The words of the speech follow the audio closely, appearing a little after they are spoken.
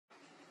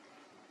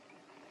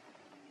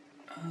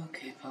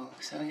Okay,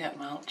 folks, so we got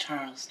Mount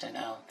Charleston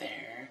out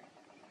there,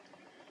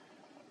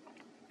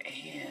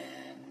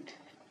 and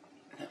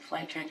the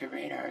flight tracker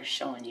radar is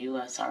showing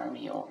U.S.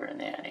 Army over in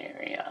that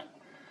area,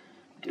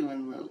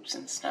 doing loops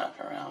and stuff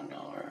around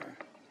over,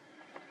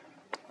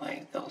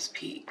 like, those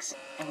peaks,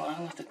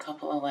 along with a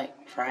couple of,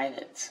 like,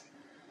 private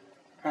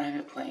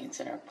planes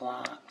that are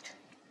blocked.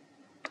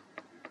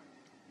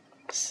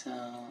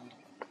 So,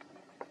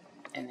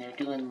 and they're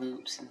doing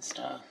loops and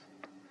stuff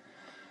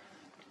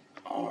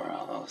over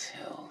all those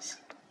hills.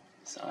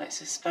 So I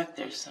suspect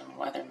there's some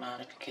weather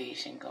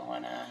modification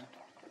going on.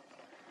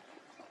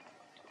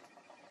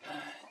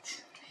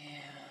 But,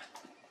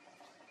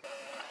 yeah.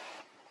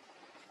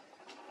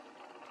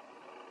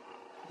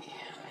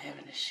 Yeah, I'm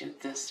having to shoot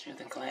this through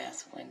the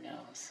glass window,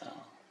 so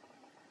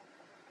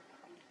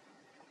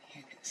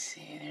you can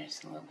see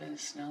there's a little bit of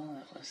snow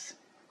that was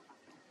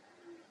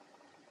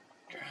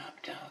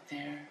dropped out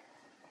there.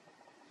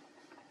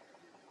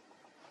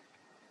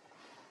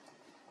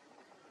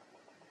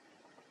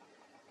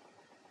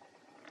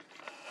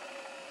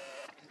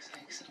 Looks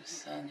like some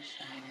sun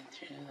shining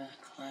through the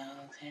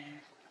clouds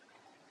here.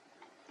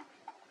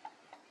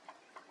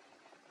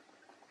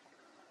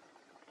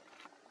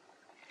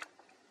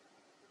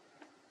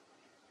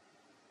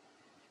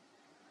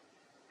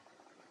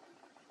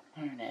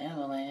 Or an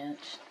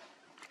avalanche.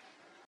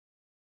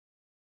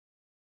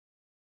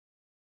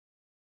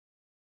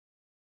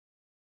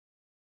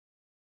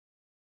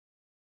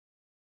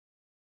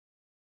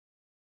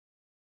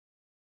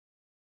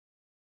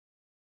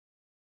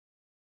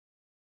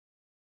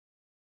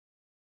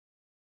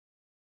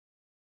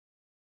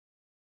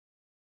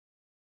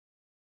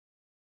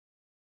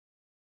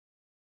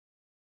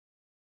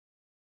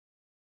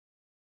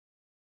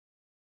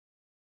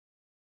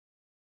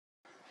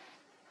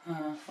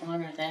 I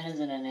wonder if that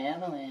isn't an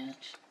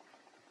avalanche.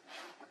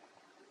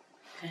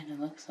 Kinda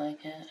looks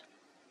like it.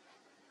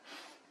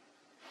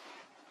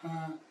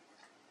 Well,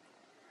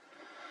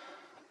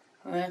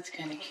 that's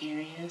kinda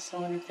curious. I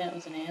wonder if that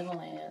was an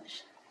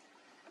avalanche.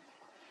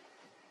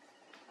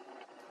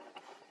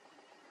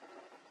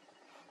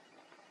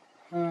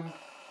 How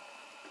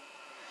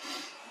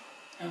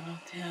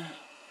about that?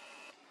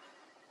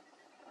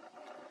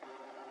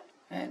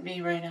 That'd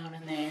be right out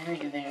in the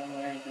area there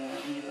where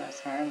the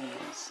U.S. Army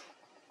is.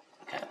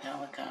 Got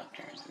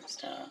helicopters and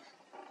stuff.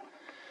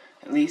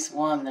 At least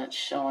one that's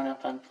showing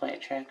up on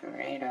flight tracker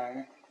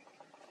radar.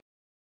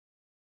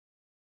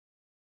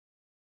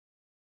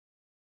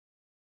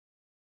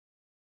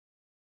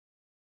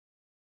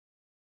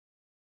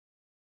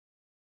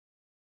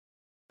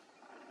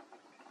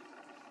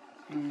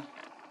 Yeah,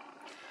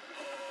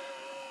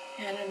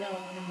 I don't know.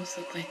 It almost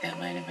looked like that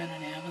might have been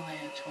an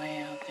avalanche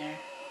way out there.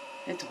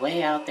 It's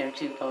way out there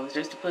too, folks.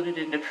 Just to put it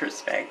into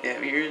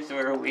perspective, here's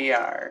where we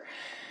are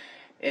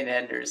in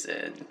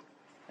Henderson.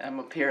 I'm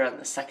up here on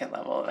the second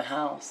level of the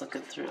house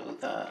looking through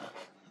the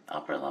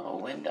upper level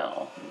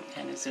window.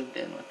 Kind of zoomed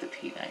in with the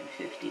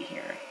P950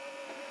 here.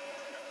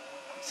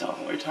 So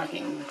we're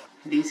talking,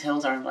 these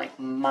hills are like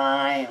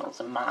miles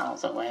and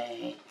miles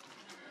away.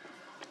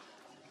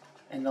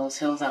 And those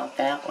hills out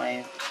that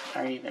way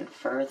are even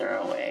further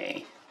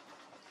away.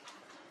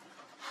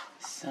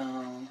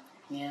 So,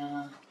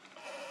 yeah.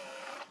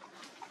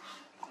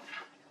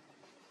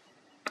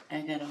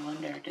 I gotta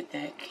wonder, did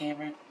that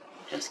camera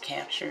just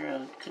capture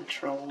a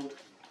controlled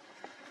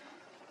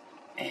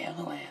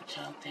avalanche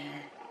out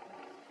there?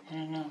 I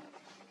don't know.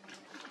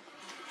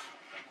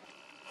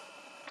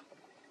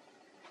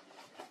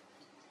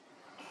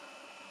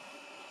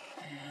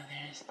 Yeah,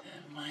 there's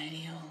the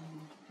mighty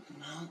old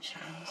Mount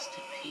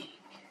Charleston Peak.